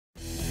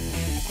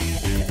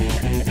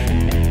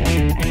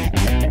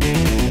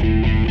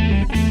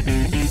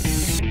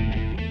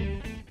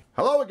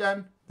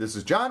this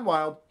is John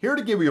Wild, here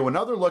to give you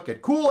another look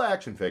at cool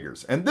action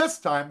figures. And this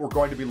time we're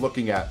going to be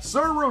looking at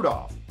Sir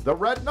Rudolph, the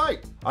Red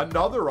Knight,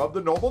 another of the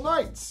Noble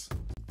Knights.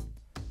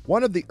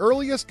 One of the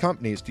earliest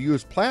companies to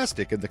use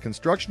plastic in the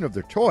construction of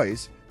their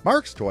toys,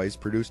 Marx Toys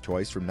produced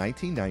toys from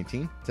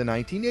 1919 to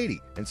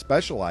 1980 and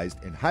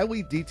specialized in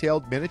highly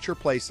detailed miniature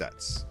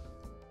playsets.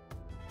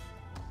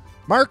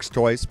 Marx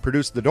Toys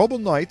produced the Noble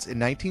Knights in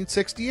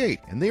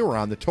 1968, and they were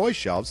on the toy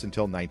shelves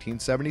until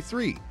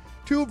 1973.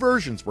 Two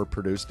versions were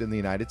produced in the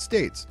United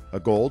States, a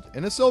gold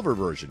and a silver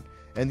version.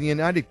 In the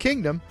United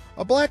Kingdom,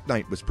 a black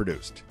knight was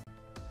produced.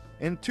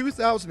 In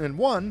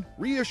 2001,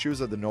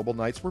 reissues of the Noble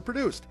Knights were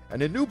produced,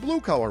 and a new blue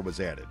color was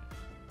added.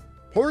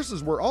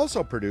 Horses were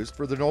also produced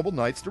for the Noble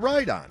Knights to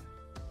ride on.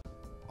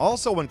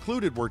 Also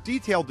included were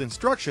detailed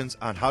instructions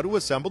on how to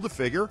assemble the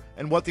figure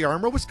and what the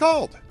armor was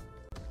called.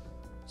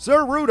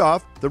 Sir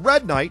Rudolph, the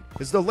Red Knight,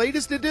 is the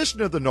latest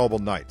edition of the Noble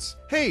Knights.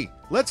 Hey,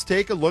 let's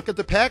take a look at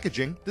the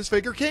packaging this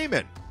figure came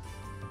in.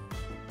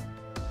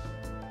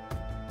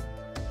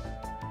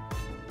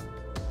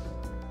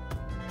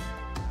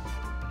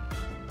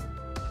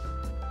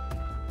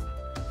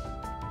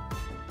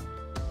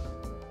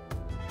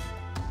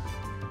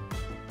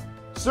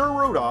 Sir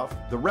Rudolph,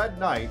 the Red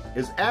Knight,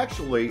 is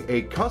actually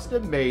a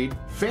custom-made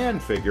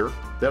fan figure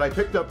that I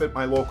picked up at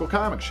my local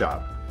comic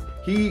shop.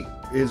 He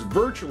is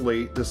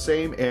virtually the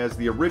same as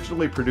the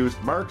originally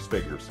produced Marx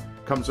figures.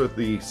 Comes with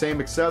the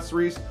same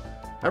accessories.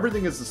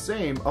 Everything is the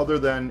same other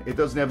than it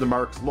doesn't have the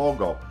Marx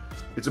logo.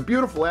 It's a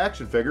beautiful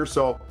action figure,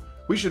 so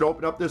we should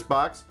open up this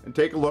box and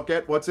take a look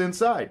at what's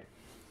inside.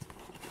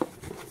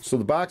 So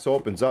the box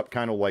opens up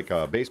kind of like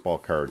a baseball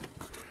card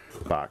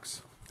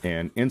box.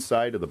 And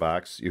inside of the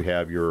box you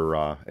have your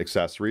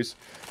accessories.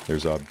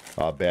 There's a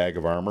bag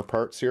of armor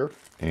parts here,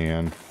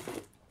 and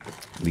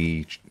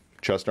the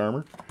chest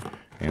armor,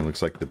 and it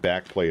looks like the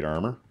back plate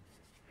armor.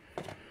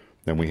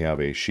 Then we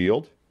have a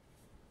shield.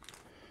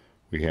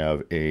 We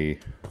have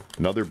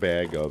another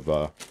bag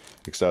of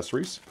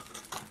accessories.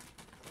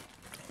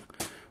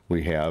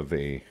 We have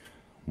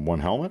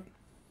one helmet,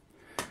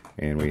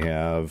 and we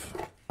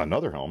have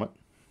another helmet.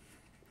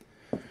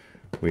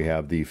 We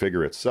have the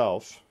figure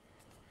itself,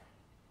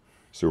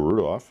 Sir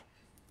Rudolph,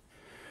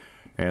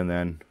 and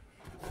then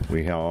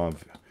we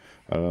have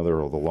another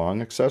of the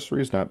long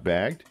accessories, not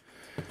bagged.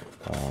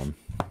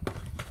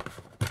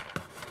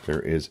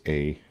 There is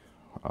a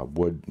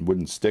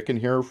wooden stick in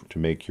here to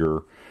make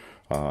your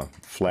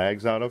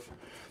flags out of.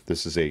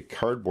 This is a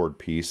cardboard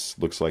piece,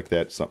 looks like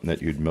that's something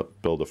that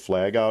you'd build a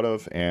flag out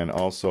of, and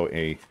also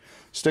a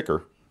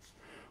sticker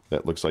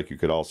that looks like you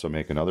could also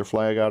make another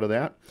flag out of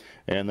that.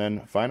 And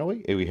then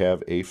finally we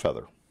have a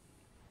feather.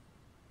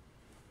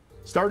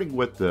 Starting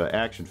with the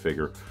action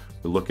figure,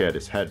 we look at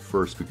his head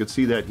first. We could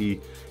see that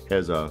he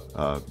has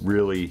a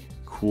really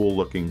cool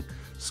looking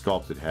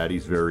sculpted head.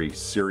 He's very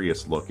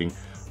serious looking.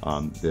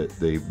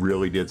 They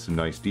really did some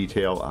nice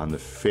detail on the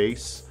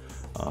face.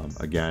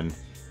 Again,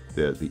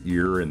 the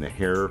ear and the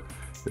hair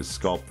is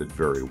sculpted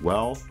very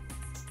well.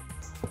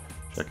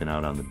 Checking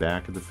out on the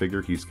back of the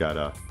figure, he's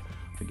got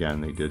again,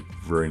 they did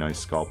very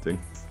nice sculpting.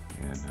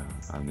 And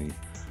on the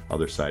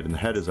other side, and the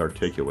head is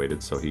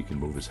articulated so he can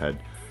move his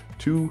head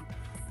to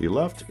the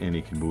left and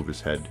he can move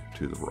his head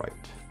to the right.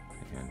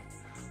 And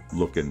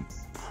looking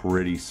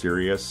pretty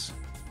serious,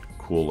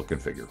 cool looking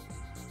figure.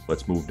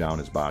 Let's move down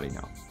his body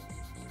now.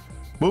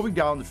 Moving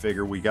down the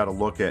figure, we got to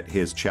look at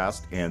his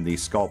chest and the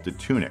sculpted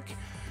tunic.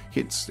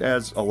 It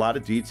has a lot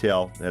of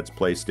detail that's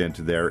placed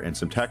into there and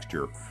some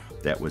texture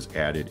that was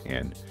added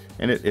in,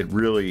 and it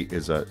really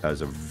is a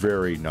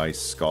very nice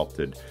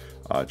sculpted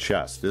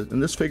chest.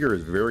 And this figure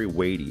is very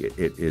weighty.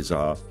 It is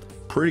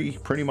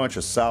pretty much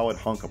a solid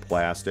hunk of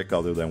plastic,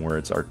 other than where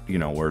it's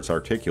where it's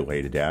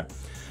articulated at.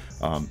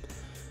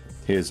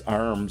 His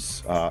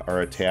arms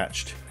are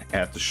attached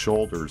at the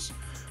shoulders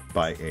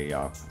by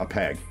a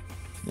peg,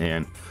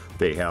 and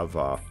they have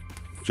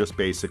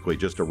basically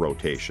just a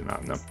rotation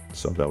on them,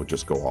 so they'll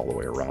just go all the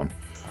way around.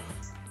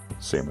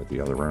 Same with the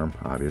other arm,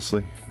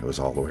 obviously goes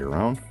all the way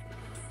around.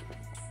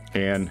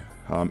 And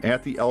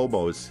at the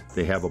elbows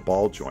they have a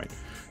ball joint,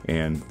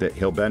 and that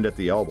he'll bend at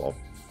the elbow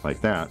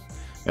like that.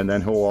 And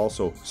then he'll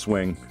also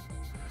swing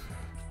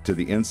to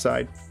the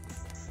inside.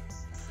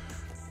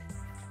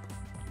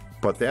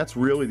 But that's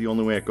really the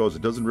only way it goes.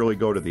 It doesn't really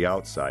go to the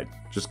outside.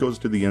 It just goes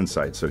to the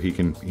inside, so he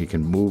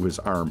can move his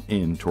arm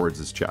in towards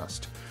his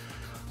chest.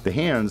 The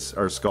hands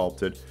are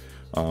sculpted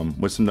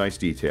with some nice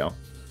detail.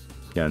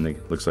 And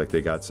it looks like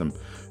they got some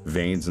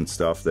veins and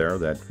stuff there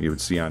that you would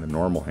see on a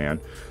normal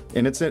hand.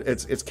 And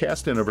it's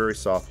cast in a very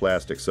soft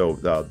plastic, so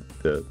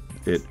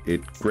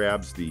it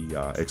grabs the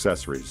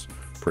accessories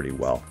pretty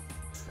well.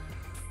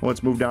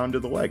 Let's move down to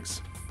the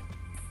legs.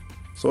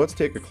 So let's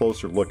take a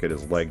closer look at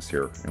his legs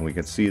here, and we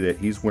can see that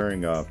he's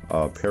wearing a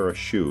pair of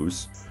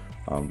shoes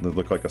that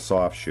look like a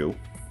soft shoe,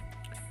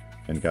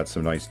 and got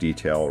some nice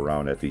detail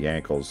around at the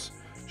ankles,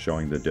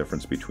 showing the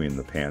difference between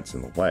the pants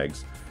and the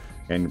legs.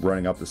 And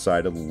running up the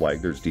side of the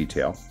leg, there's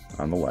detail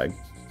on the leg.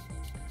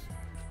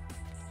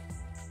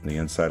 the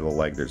inside of the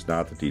leg, there's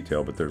not the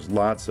detail, but there's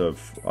lots of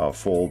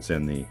folds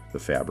in the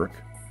fabric.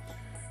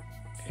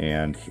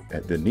 And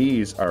the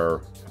knees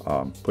are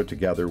put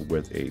together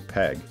with a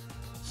peg,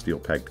 steel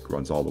peg that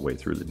runs all the way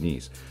through the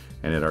knees,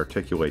 and it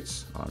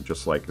articulates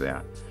just like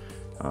that.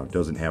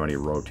 Doesn't have any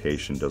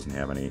rotation, doesn't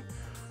have any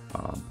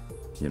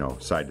you know,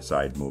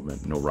 side-to-side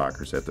movement, no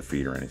rockers at the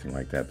feet or anything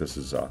like that. This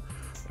is a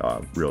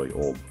really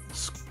old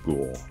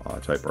school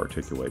type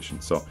articulation.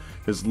 So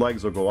his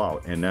legs will go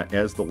out, and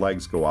as the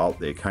legs go out,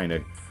 they kind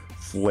of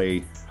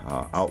flay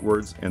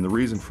outwards. And the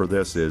reason for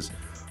this is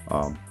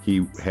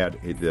he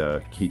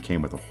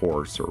came with a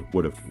horse, or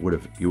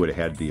he would have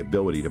had the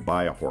ability to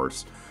buy a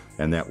horse,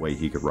 and that way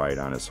he could ride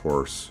on his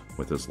horse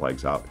with his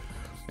legs out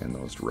in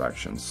those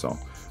directions. So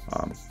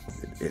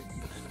it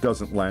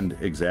doesn't lend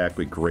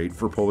exactly great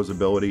for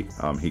posability.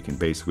 He can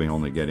basically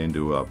only get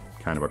into a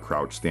kind of a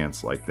crouch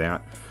stance like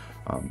that,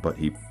 but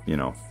he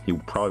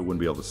probably wouldn't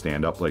be able to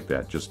stand up like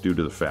that just due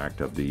to the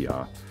fact of the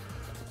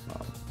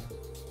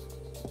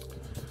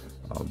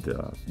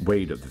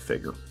weight of the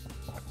figure.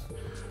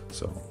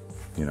 So,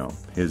 you know,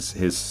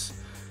 his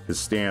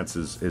stance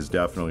is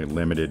definitely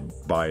limited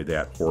by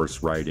that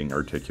horse riding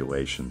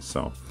articulation.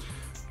 So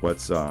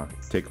let's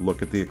take a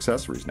look at the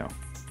accessories now.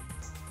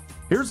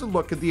 Here's a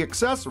look at the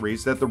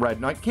accessories that the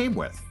Red Knight came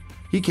with.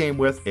 He came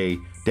with a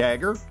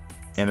dagger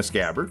and a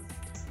scabbard.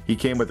 He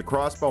came with a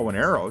crossbow and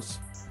arrows.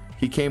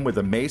 He came with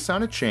a mace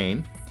on a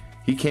chain.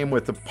 He came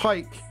with a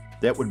pike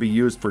that would be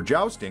used for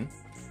jousting.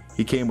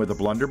 He came with a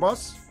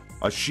blunderbuss,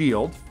 a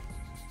shield,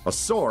 a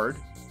sword,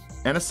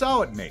 and a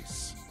solid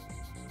mace.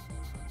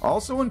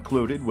 Also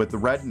included with the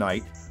Red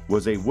Knight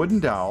was a wooden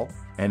dowel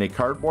and a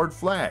cardboard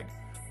flag.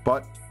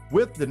 But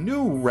with the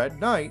new Red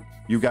Knight,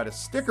 you got a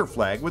sticker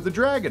flag with a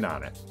dragon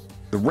on it.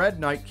 The Red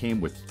Knight came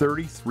with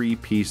 33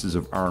 pieces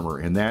of armor,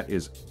 and that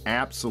is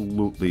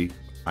absolutely,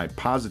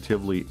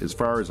 positively, as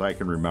far as I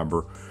can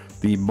remember,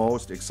 the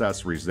most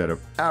accessories that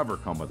have ever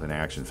come with an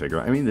action figure.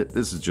 I mean,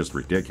 this is just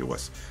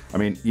ridiculous. I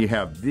mean, you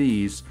have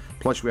these,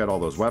 plus we had all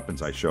those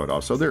weapons I showed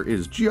off, so there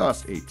is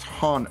just a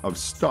ton of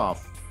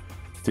stuff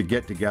to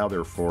get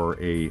together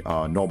for a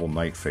Noble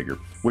Knight figure,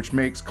 which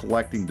makes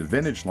collecting the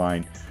vintage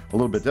line a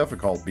little bit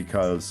difficult,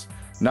 because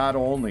not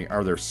only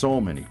are there so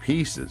many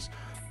pieces,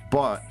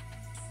 but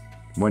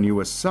when you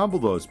assemble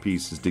those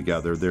pieces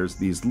together, there's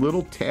these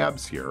little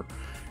tabs here,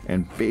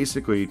 and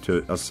basically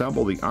to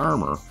assemble the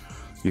armor,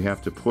 you have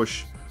to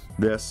push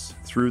this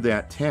through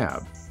that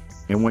tab,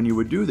 and when you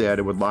would do that,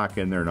 it would lock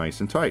in there nice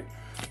and tight.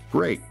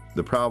 Great.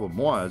 The problem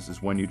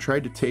is when you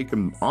tried to take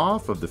them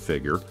off of the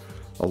figure,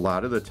 a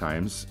lot of the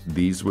times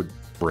these would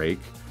break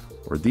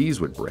or these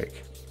would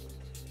break.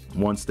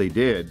 Once they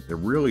did, it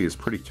really is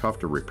pretty tough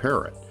to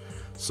repair it.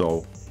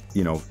 So,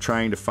 you know,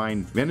 trying to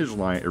find vintage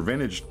line or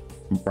vintage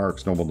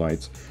Marx Noble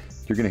Knights,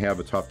 you're going to have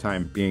a tough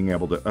time being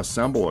able to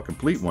assemble a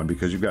complete one,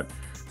 because you've got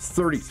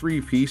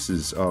 33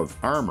 pieces of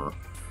armor,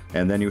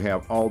 and then you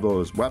have all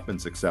those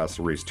weapons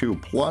accessories too,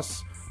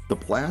 plus the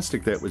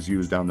plastic that was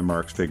used on the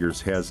Marx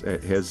figures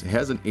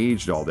hasn't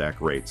aged all that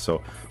great.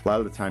 So a lot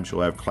of the times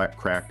you'll have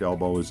cracked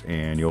elbows,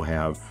 and you'll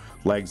have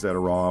legs that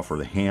are off, or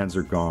the hands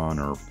are gone,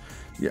 or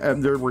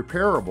and they're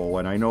repairable.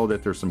 And I know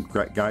that there's some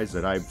guys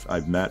that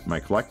I've met in my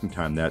collecting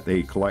time that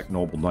they collect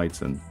Noble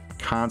Knights and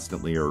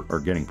constantly are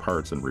getting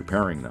parts and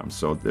repairing them.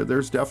 So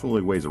there's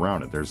definitely ways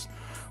around it. There's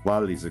a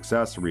lot of these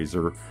accessories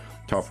are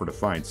tougher to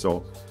find.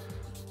 So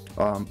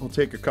we'll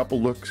take a couple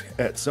looks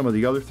at some of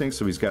the other things.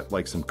 So he's got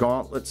like some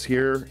gauntlets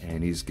here,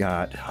 and he's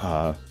got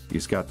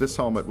this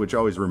helmet, which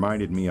always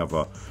reminded me of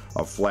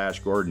a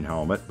Flash Gordon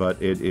helmet,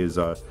 but it is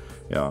a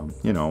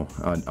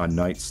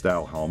knight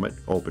style helmet,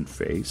 open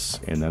face.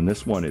 And then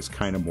this one is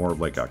kind of more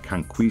like a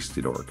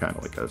conquistador, kind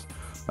of like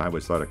I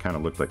always thought it kind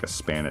of looked like a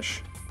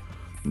Spanish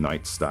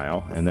knight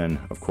style. And then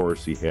of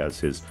course he has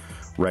his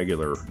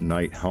regular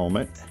knight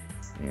helmet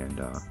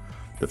and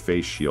the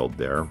face shield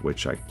there,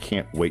 which I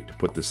can't wait to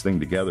put this thing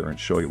together and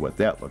show you what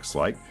that looks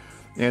like.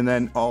 And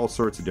then all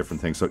sorts of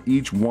different things. So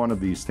each one of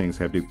these things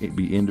have to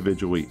be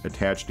individually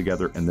attached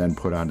together and then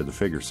put onto the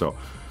figure. So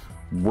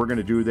we're going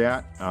to do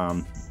that,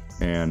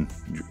 and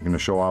you're going to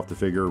show off the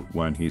figure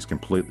when he's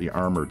completely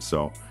armored.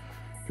 So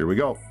here we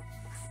go.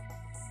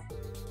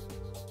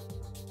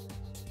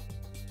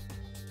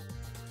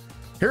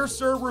 Here's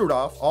Sir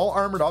Rudolph, all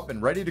armored up and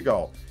ready to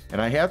go.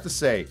 And I have to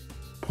say,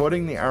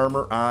 putting the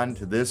armor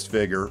onto this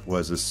figure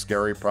was a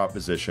scary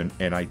proposition,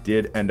 and I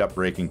did end up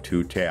breaking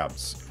 2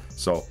 tabs.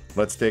 So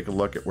let's take a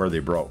look at where they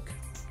broke.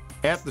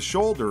 At the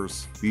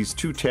shoulders, these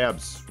 2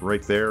 tabs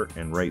right there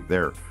and right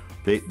there,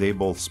 they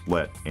both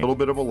split. A little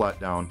bit of a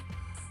letdown,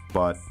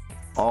 but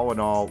all in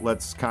all,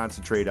 let's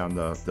concentrate on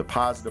the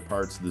positive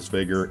parts of this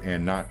figure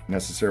and not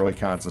necessarily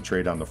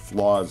concentrate on the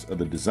flaws of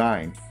the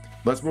design.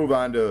 Let's move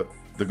on to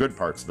the good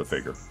parts of the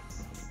figure.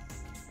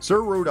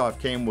 Sir Rudolph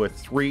came with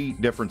 3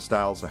 different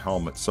styles of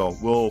helmets, so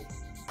we'll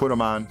put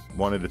them on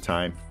one at a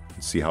time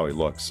and see how he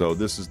looks. So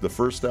this is the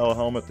first style of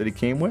helmet that he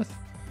came with.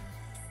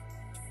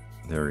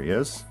 There he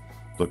is,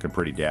 looking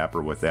pretty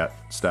dapper with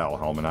that style of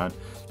helmet on.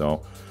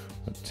 So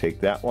let's take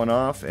that one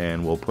off,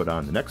 and we'll put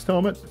on the next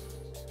helmet.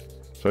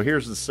 So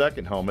here's the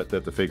second helmet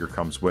that the figure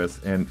comes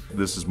with, and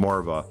this is more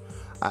of a,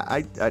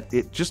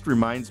 it just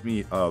reminds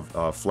me of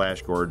a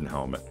Flash Gordon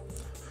helmet.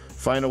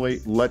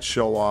 Finally, let's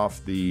show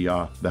off the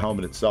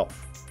helmet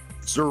itself.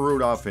 Sir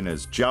Rudolph in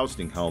his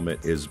jousting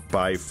helmet is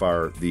by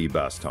far the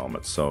best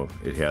helmet. So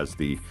it has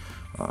the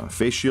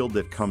face shield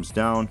that comes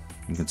down.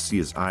 You can see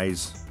his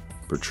eyes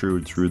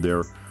protrude through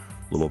there a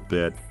little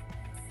bit,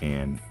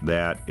 and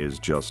that is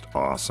just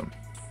awesome.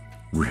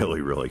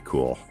 Really, really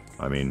cool.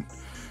 I mean,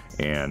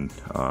 and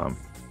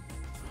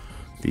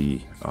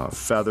the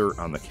feather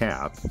on the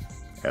cap,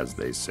 as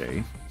they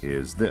say,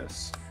 is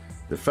this.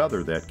 The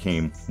feather that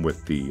came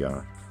with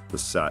the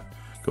set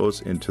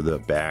goes into the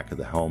back of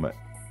the helmet.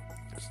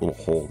 This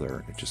little hole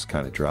there, it just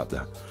kind of dropped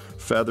the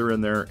feather in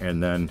there,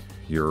 and then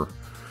your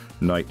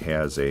knight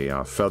has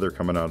a feather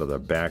coming out of the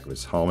back of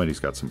his helmet.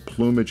 He's got some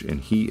plumage, and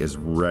he is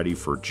ready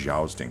for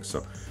jousting.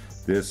 So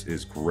this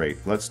is great.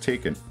 Let's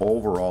take an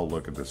overall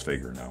look at this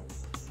figure now.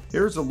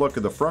 Here's a look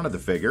at the front of the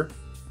figure.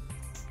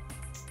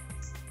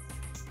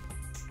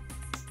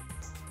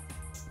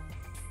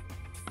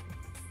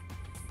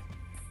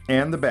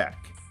 And the back.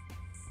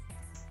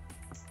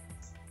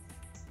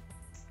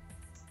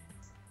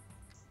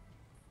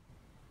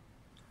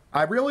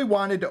 I really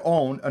wanted to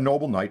own a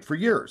noble knight for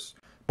years,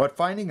 but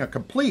finding a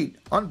complete,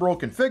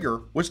 unbroken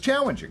figure was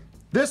challenging.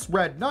 This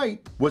red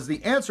knight was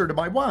the answer to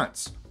my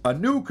wants, a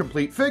new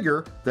complete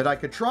figure that I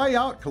could try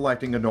out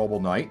collecting a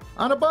noble knight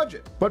on a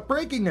budget. But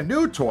breaking a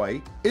new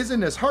toy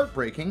isn't as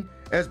heartbreaking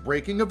as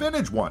breaking a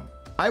vintage one.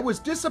 I was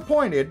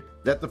disappointed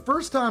that the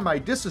first time I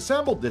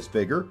disassembled this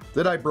figure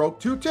that I broke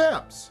 2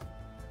 tabs.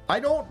 I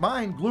don't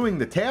mind gluing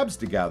the tabs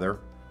together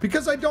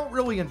because I don't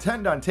really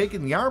intend on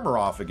taking the armor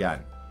off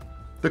again.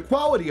 The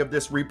quality of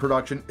this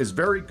reproduction is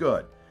very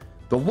good.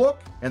 The look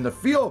and the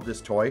feel of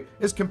this toy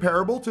is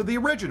comparable to the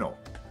original.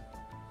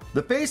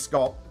 The face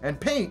sculpt and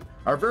paint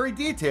are very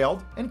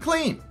detailed and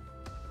clean.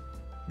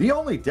 The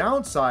only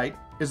downside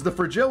is the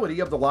fragility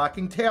of the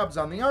locking tabs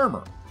on the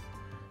armor.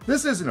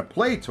 This isn't a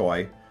play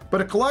toy,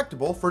 but a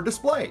collectible for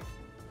display.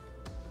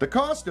 The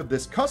cost of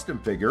this custom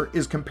figure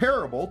is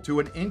comparable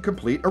to an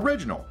incomplete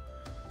original,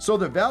 so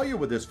the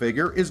value of this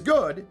figure is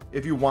good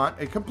if you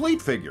want a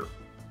complete figure.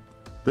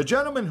 The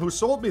gentleman who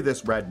sold me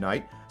this red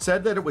knight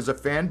said that it was a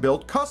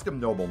fan-built custom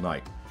noble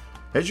knight.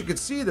 As you can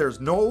see,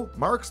 there's no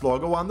Marx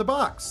logo on the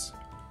box.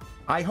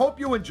 I hope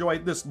you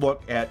enjoyed this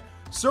look at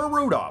Sir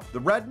Rudolph, the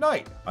Red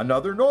Knight,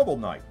 another noble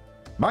knight.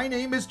 My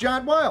name is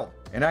John Wild,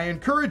 and I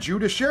encourage you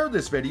to share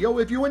this video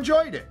if you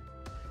enjoyed it.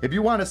 If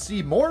you want to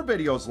see more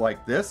videos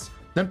like this,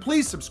 then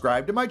please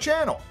subscribe to my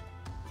channel.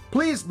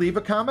 Please leave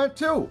a comment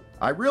too.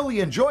 I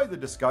really enjoy the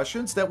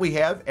discussions that we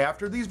have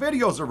after these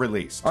videos are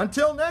released.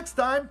 Until next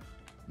time,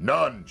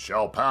 none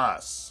shall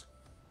pass.